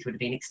the tooth would have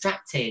been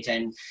extracted.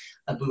 And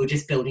we were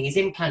just building his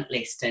implant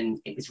list, and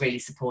it was really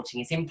supporting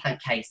his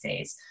implant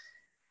cases.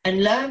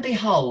 And lo and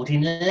behold,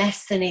 in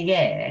less than a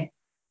year,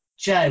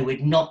 Joe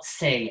would not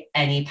see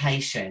any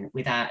patient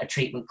without a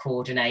treatment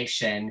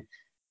coordination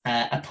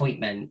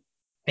appointment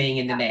being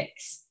in the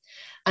mix.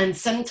 And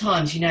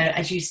sometimes, you know,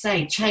 as you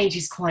say, change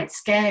is quite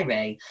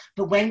scary.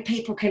 But when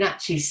people can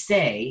actually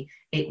see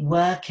it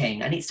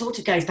working, and it sort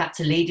of goes back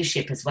to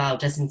leadership as well,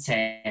 doesn't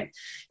it?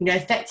 You know,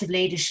 effective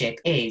leadership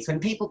is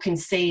when people can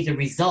see the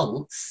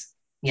results,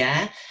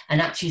 yeah,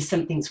 and actually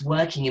something's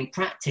working in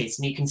practice,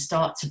 and you can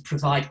start to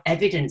provide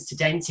evidence to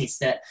dentists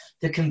that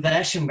the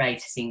conversion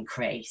rate has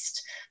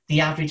increased,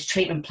 the average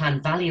treatment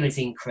plan value has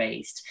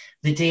increased,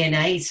 the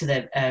DNAs for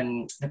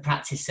the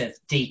practice have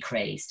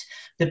decreased,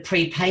 the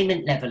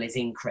prepayment level is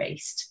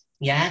increased.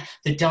 Yeah,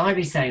 the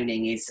diary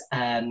zoning is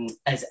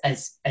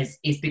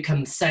is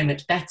become so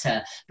much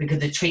better because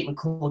the treatment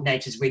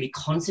coordinator is really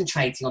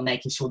concentrating on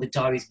making sure the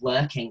diary is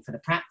working for the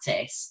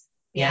practice.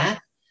 Yeah,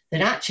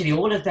 that actually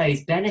all of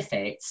those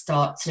benefits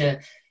start to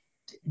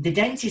the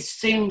dentist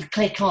soon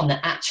click on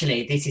that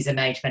actually this is a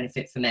major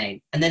benefit for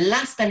me. And the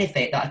last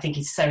benefit that I think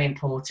is so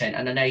important,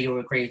 and I know you'll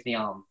agree with me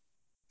on,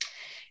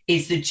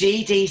 is the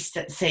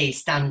GDC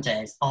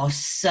standards are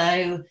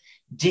so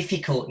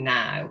difficult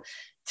now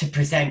to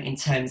present in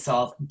terms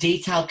of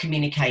detailed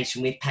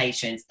communication with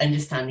patients,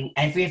 understanding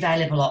every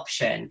available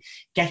option,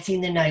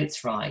 getting the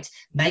notes right,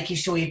 making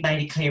sure you've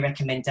made a clear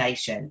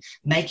recommendation,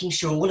 making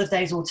sure all of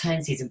those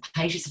alternatives and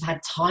patients have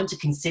had time to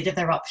consider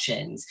their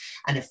options,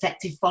 and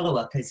effective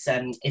follow-up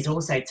is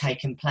also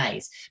taken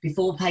place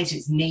before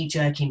patients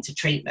knee-jerk into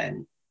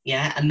treatment,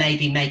 yeah, and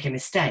maybe make a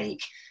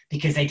mistake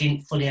because they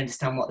didn't fully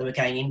understand what they were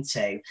going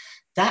into.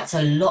 That's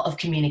a lot of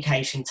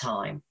communication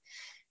time.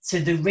 So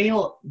the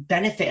real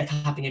benefit of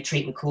having a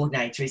treatment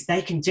coordinator is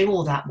they can do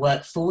all that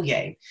work for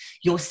you.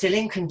 You're still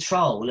in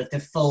control of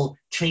the full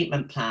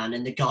treatment plan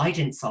and the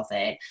guidance of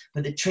it,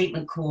 but the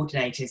treatment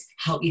coordinators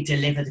help you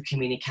deliver the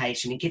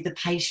communication and give the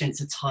patients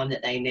the time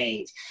that they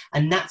need.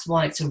 And that's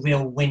why it's a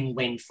real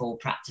win-win for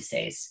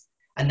practices.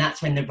 And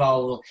that's when the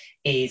role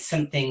is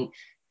something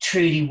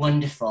truly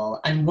wonderful,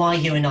 and why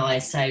you and I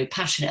are so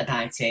passionate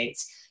about it,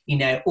 you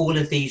know, all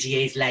of these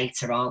years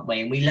later, aren't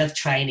we? And we love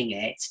training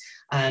it.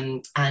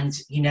 And,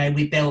 you know,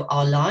 we built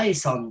our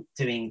lives on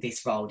doing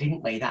this role,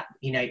 didn't we? That,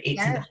 you know,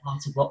 it's in the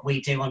heart of what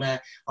we do on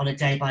a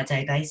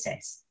day-by-day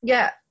basis.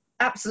 Yeah,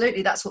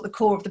 absolutely. That's what the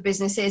core of the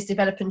business is,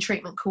 developing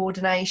treatment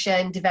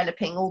coordination,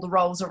 developing all the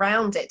roles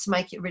around it to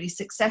make it really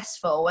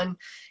successful. And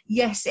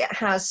yes, it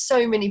has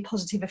so many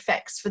positive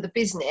effects for the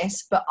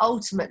business, but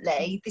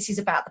ultimately this is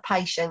about the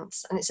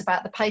patients, and it's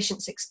about the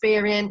patient's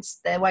experience,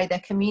 their way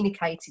they're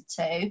communicated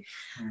to.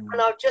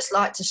 And I'd just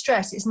like to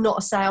stress, it's not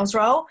a sales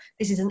role.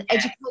 This is an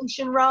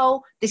education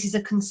role. This is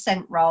a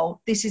consent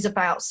role. This is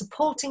about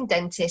supporting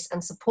dentists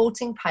and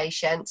supporting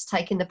patients,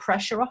 taking the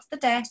pressure off the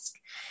desk.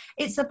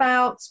 It's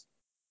about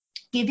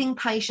giving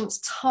patients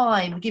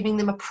time, giving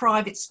them a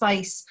private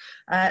space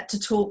to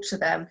talk to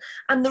them.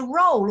 And the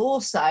role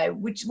also,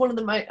 which one of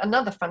the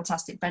another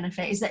fantastic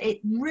benefit, is that it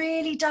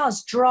really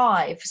does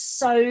drive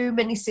so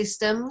many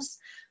systems.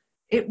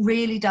 It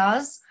really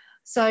does.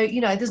 So, you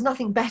know, there's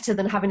nothing better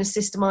than having a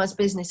systemized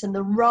business, and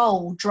the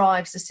role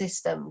drives the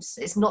systems.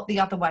 It's not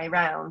the other way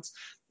around.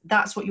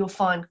 That's what you'll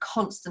find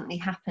constantly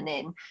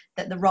happening,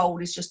 that the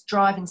role is just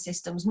driving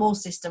systems, more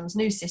systems,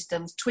 new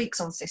systems, tweaks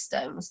on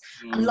systems,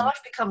 and life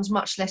becomes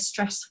much less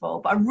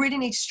stressful. But I really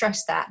need to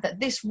stress that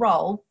this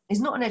role is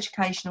not an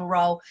educational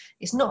role.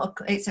 It's not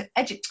it's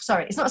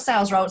not a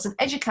sales role. It's an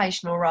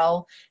educational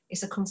role.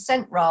 It's a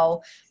consent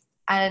role.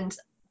 And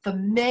for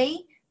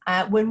me,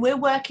 when we're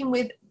working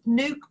with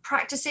new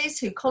practices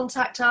who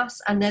contact us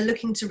and they're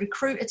looking to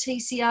recruit a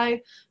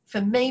TCO,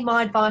 for me,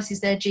 my advice is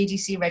they're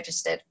GDC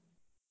registered.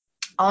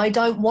 I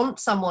don't want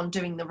someone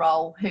doing the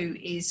role who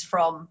is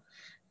from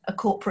a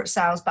corporate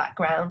sales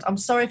background. I'm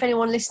sorry if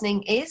anyone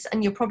listening is,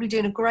 and you're probably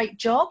doing a great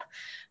job.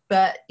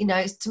 But, you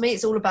know, to me,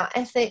 it's all about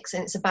ethics,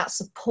 and it's about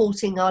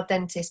supporting our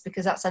dentists,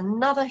 because that's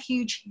another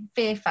huge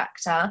fear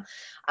factor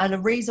and a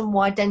reason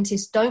why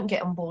dentists don't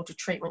get on board with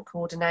treatment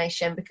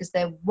coordination, because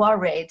they're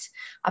worried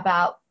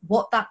about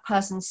what that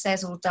person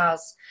says or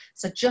does.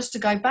 So just to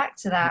go back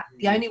to that,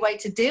 the only way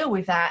to deal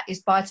with that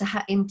is by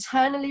to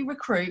internally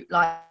recruit,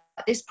 like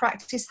this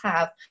practice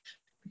have,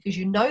 because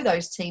you know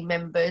those team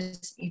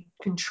members, you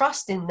can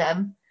trust in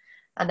them,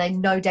 and they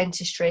know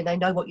dentistry, they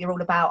know what you're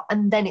all about,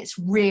 and then it's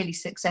really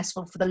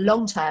successful for the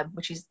long term,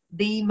 which is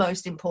the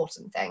most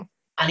important thing.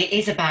 And it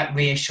is about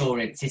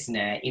reassurance, isn't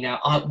it? You know,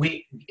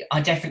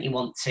 I definitely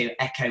want to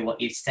echo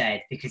what you've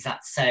said, because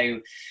that's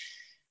so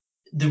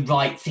the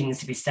right things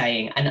to be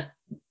saying. And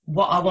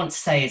what I want to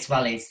say as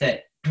well is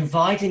that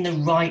providing the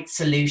right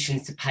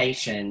solutions to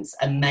patients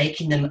and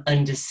making them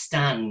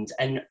understand,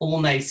 and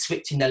almost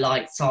switching the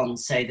lights on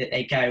so that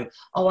they go,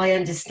 oh, I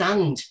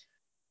understand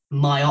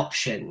my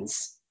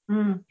options.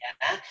 Yeah?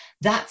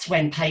 That's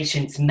when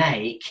patients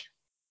make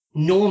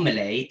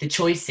normally the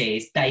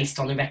choices based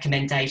on a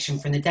recommendation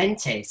from the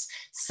dentist.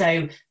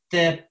 So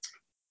the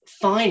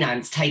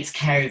finance takes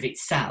care of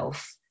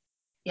itself.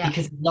 Yeah.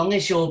 Because as long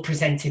as you're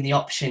presenting the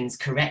options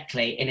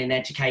correctly in an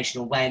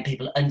educational way and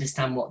people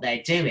understand what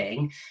they're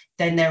doing,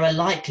 then they're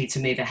likely to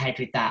move ahead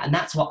with that. And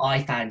that's what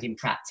I found in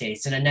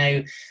practice. And I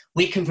know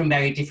we come from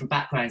very different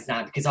backgrounds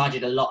now, because I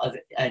did a lot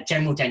of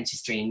general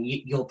dentistry, and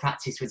your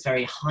practice was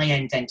very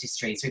high-end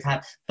dentistry. So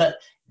but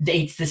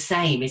it's the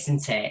same,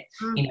 isn't it?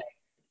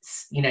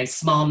 You know,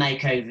 smile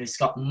makeovers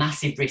got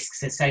massive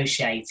risks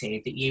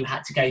associated that you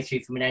had to go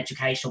through from an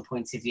educational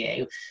point of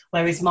view,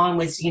 whereas mine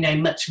was, you know,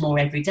 much more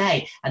every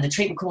day. And the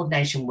treatment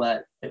coordination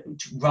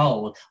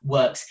role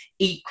works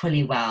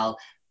equally well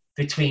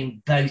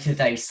between both of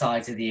those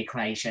sides of the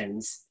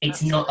equations.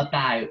 It's not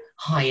about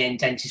high-end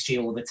dentistry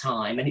all the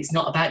time, and it's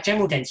not about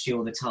general dentistry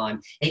all the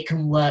time. It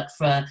can work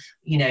for,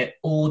 you know,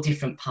 all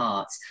different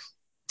parts.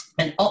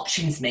 An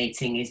options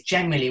meeting is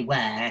generally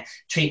where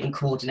treatment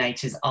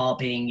coordinators are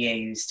being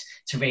used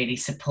to really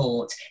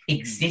support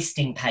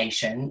existing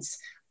patients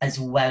as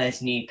well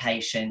as new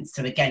patients.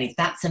 So again, if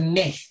that's a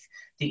myth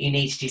that you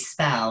need to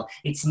dispel.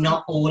 It's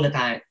not all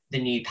about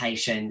the new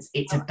patients,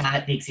 it's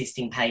about the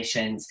existing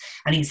patients.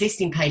 And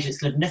existing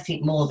patients love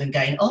nothing more than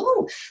going,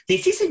 oh,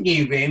 this is a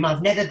new room,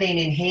 I've never been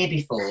in here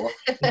before.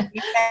 If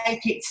you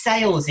make it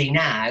salesy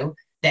now,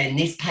 then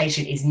this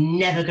patient is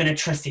never going to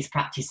trust this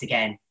practice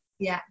again.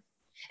 Yeah.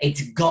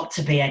 It's got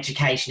to be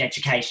education,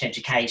 education,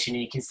 education.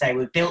 And you can say,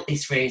 we've built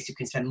this room so we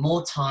can spend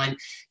more time,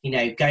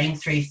 going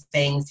through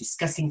things,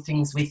 discussing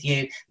things with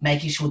you,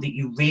 making sure that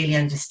you really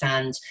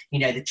understand,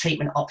 the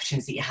treatment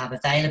options that you have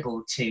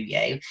available to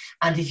you.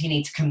 And if you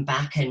need to come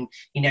back and,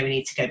 we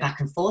need to go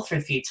back and forth for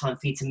a few times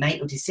for you to make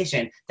your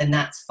decision, then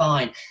that's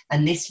fine.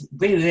 And this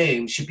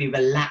room should be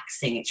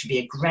relaxing. It should be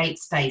a great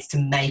space to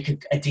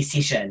make a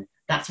decision.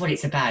 That's what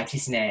it's about,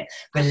 isn't it?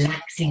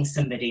 Relaxing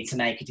somebody to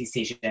make a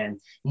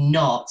decision,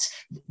 not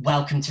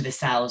welcome to the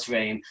sales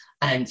room.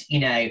 And,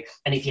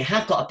 and if you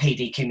have got a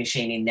PDQ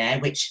machine in there,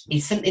 which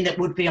is something that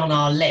would be on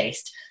our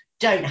list,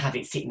 don't have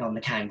it sitting on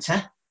the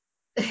counter.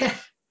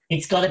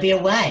 It's got to be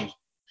away.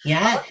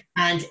 Yeah.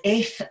 And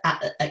if,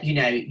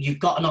 you've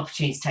got an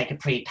opportunity to take a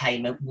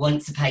prepayment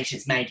once the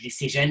patient's made a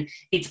decision,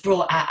 it's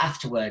brought out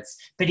afterwards,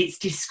 but it's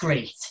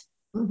discreet.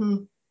 Mm-hmm.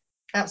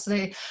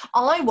 Absolutely.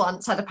 I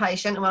once had a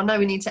patient, and I know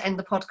we need to end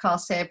the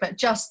podcast here, but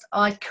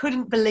I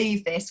couldn't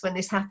believe this when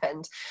this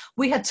happened.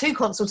 We had 2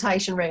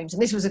 consultation rooms,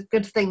 and this was a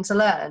good thing to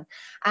learn.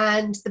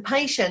 And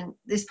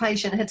this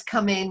patient had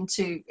come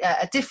into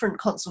a different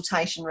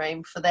consultation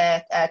room for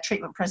their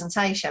treatment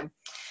presentation.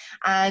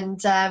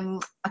 And I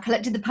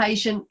collected the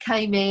patient,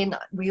 came in,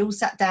 we all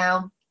sat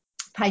down,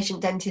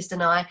 patient, dentist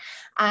and I,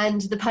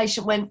 and the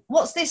patient went,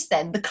 "What's this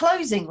then? The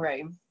closing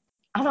room?"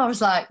 And I was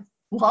like,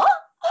 "What?"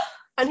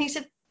 And he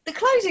said, "The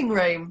closing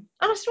room."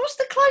 And I said, "What's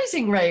the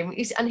closing room?"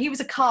 And he was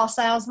a car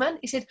salesman.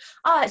 He said,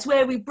 "It's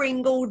where we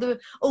bring all the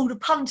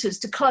punters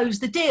to close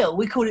the deal.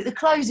 We call it the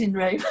closing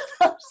room."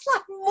 I was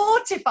like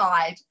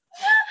mortified.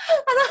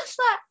 And I was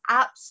like,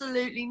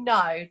 absolutely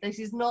no, this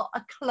is not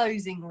a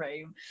closing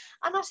room.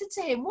 And I said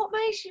to him, "What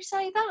makes you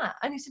say that?"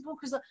 And he said, "Well,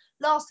 because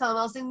last time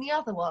I was in the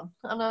other one."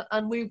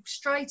 And we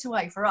straight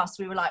away, for us,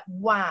 we were like,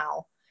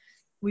 wow.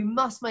 We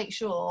must make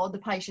sure the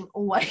patient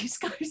always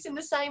goes in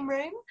the same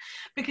room,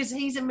 because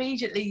he's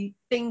immediately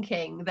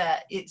thinking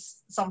that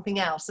it's something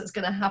else that's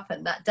going to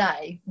happen that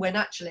day, when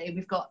actually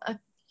we've got a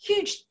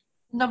huge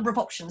number of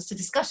options to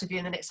discuss with you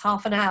in the next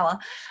half an hour.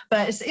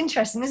 But it's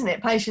interesting, isn't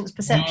it? Patient's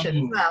perception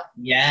as well.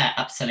 Yeah,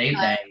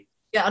 absolutely.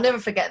 Yeah, I'll never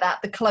forget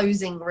that, the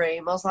closing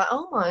room. I was like,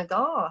 oh my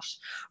gosh.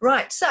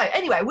 Right, so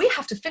anyway, we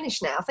have to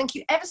finish now. Thank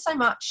you ever so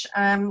much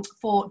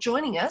for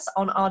joining us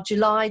on our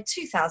July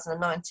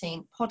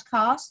 2019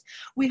 podcast.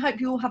 We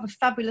hope you all have a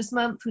fabulous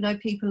month. We know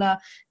people are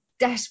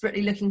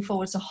desperately looking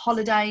forward to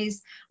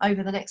holidays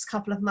over the next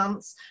couple of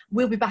months.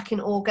 We'll be back in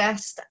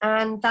August,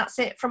 and that's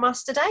it from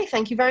us today.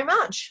 Thank you very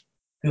much.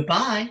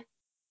 Goodbye.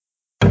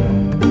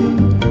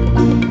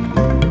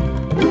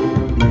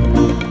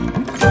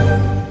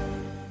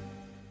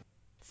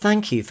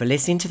 Thank you for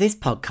listening to this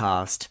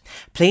podcast.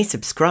 Please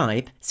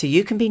subscribe so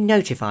you can be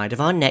notified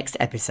of our next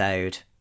episode.